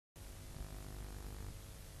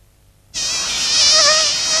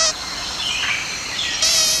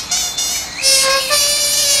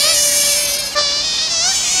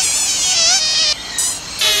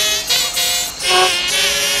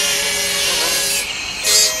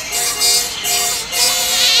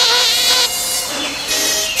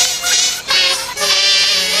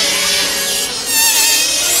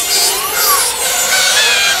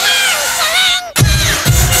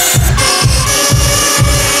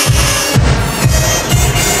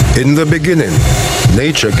In the beginning,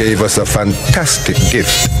 nature gave us a fantastic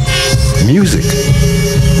gift. Music.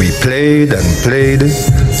 We played and played.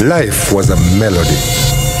 Life was a melody.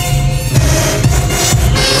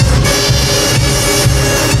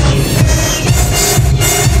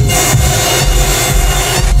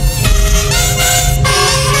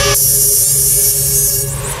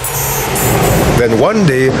 Then one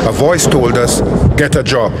day, a voice told us, get a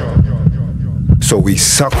job. So we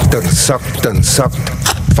sucked and sucked and sucked.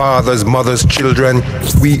 Fathers, mothers, children,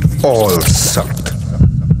 we all sucked.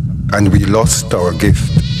 And we lost our gift.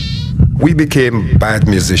 We became bad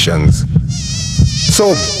musicians.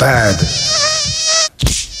 So bad.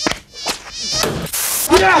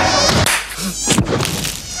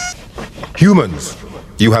 Humans,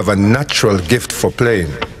 you have a natural gift for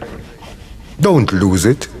playing. Don't lose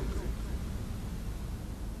it.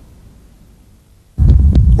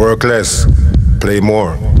 Work less, play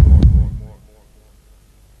more.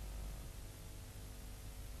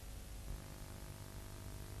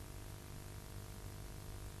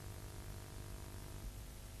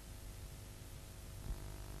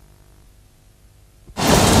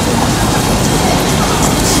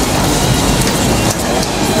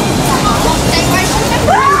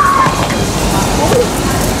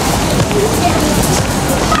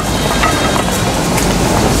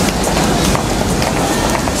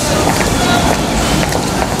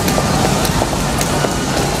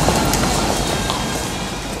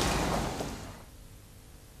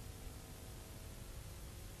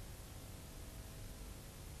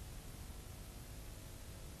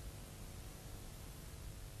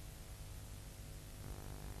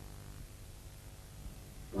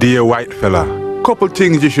 Dear white fella, couple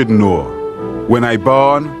things you should know. When I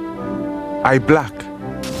born, I black.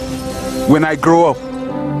 When I grow up,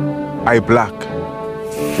 I black.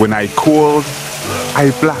 When I cold, I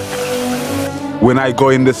black. When I go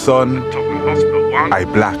in the sun, I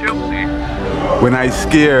black. When I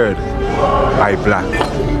scared, I black.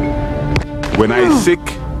 When I sick,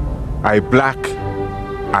 I black.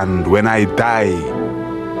 And when I die,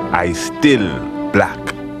 I still black.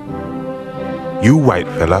 You white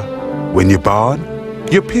fella, when you're born,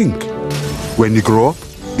 you're pink. When you grow up,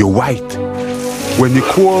 you're white. When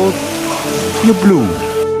you're cold, you're blue.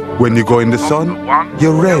 When you go in the sun,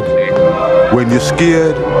 you're red. When you're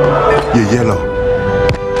scared, you're yellow.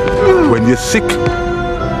 When you're sick,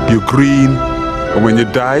 you're green. And when you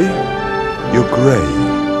die, you're gray.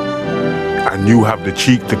 And you have the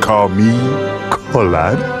cheek to call me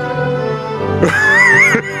colored.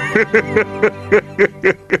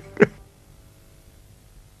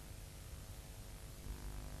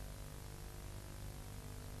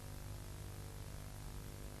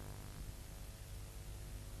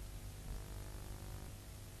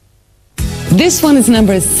 This one is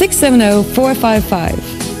number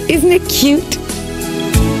 670455. Isn't it cute?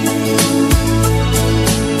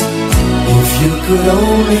 If you could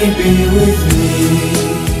only be with me.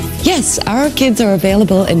 Yes, our kids are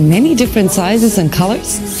available in many different sizes and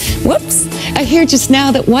colors. Whoops, I hear just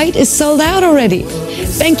now that white is sold out already.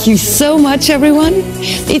 Thank you so much, everyone.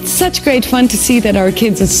 It's such great fun to see that our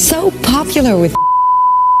kids are so popular with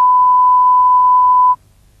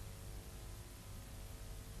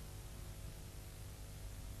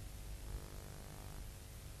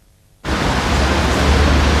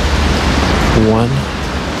One,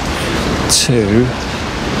 two,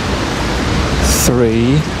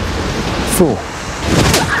 three, four.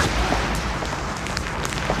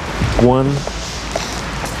 One,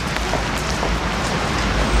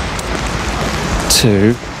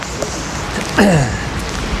 two,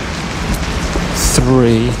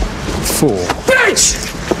 three, four. Bitch!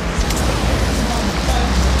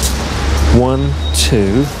 1,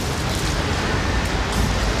 2.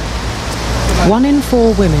 1 in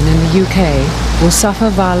 4 women in the UK will suffer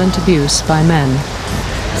violent abuse by men.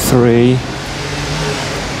 3,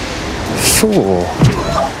 4.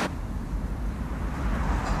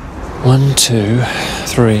 1, 2,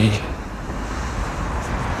 3.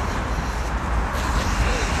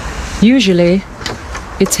 Usually,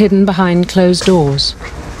 it's hidden behind closed doors.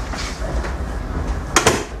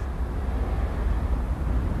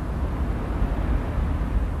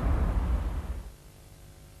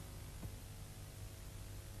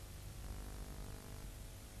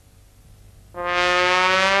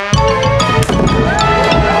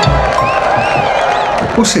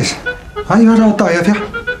 What's this? Hey, you had all day, have you?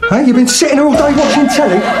 Hey, you've been sitting here all day watching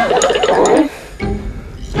telly?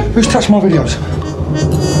 Who's touched my videos?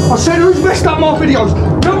 I said, who's messed up my videos?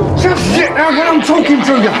 Don't just sit there when I'm talking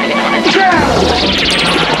to you.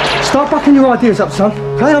 Yeah. Start bucking your ideas up, son.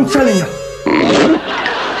 Okay, I'm telling you.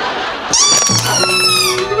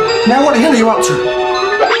 Now what the hell are you up to?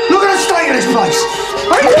 Look at the state of this place.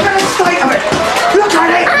 Hey, look at the state of it. Look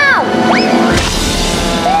at it.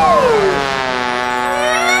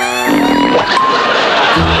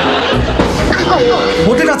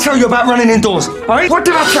 What did I tell you about running indoors? Hey, what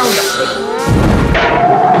did I tell you?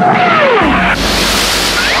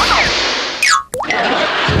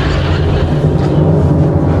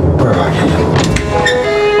 Where are you?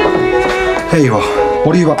 Here you are.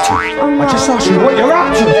 What are you up to? I just asked you what you're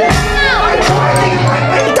up to.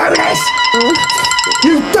 Do this!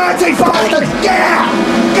 You dirty bastard! Get out!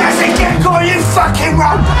 Get it, get going, you fucking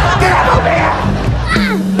run! Get out of here!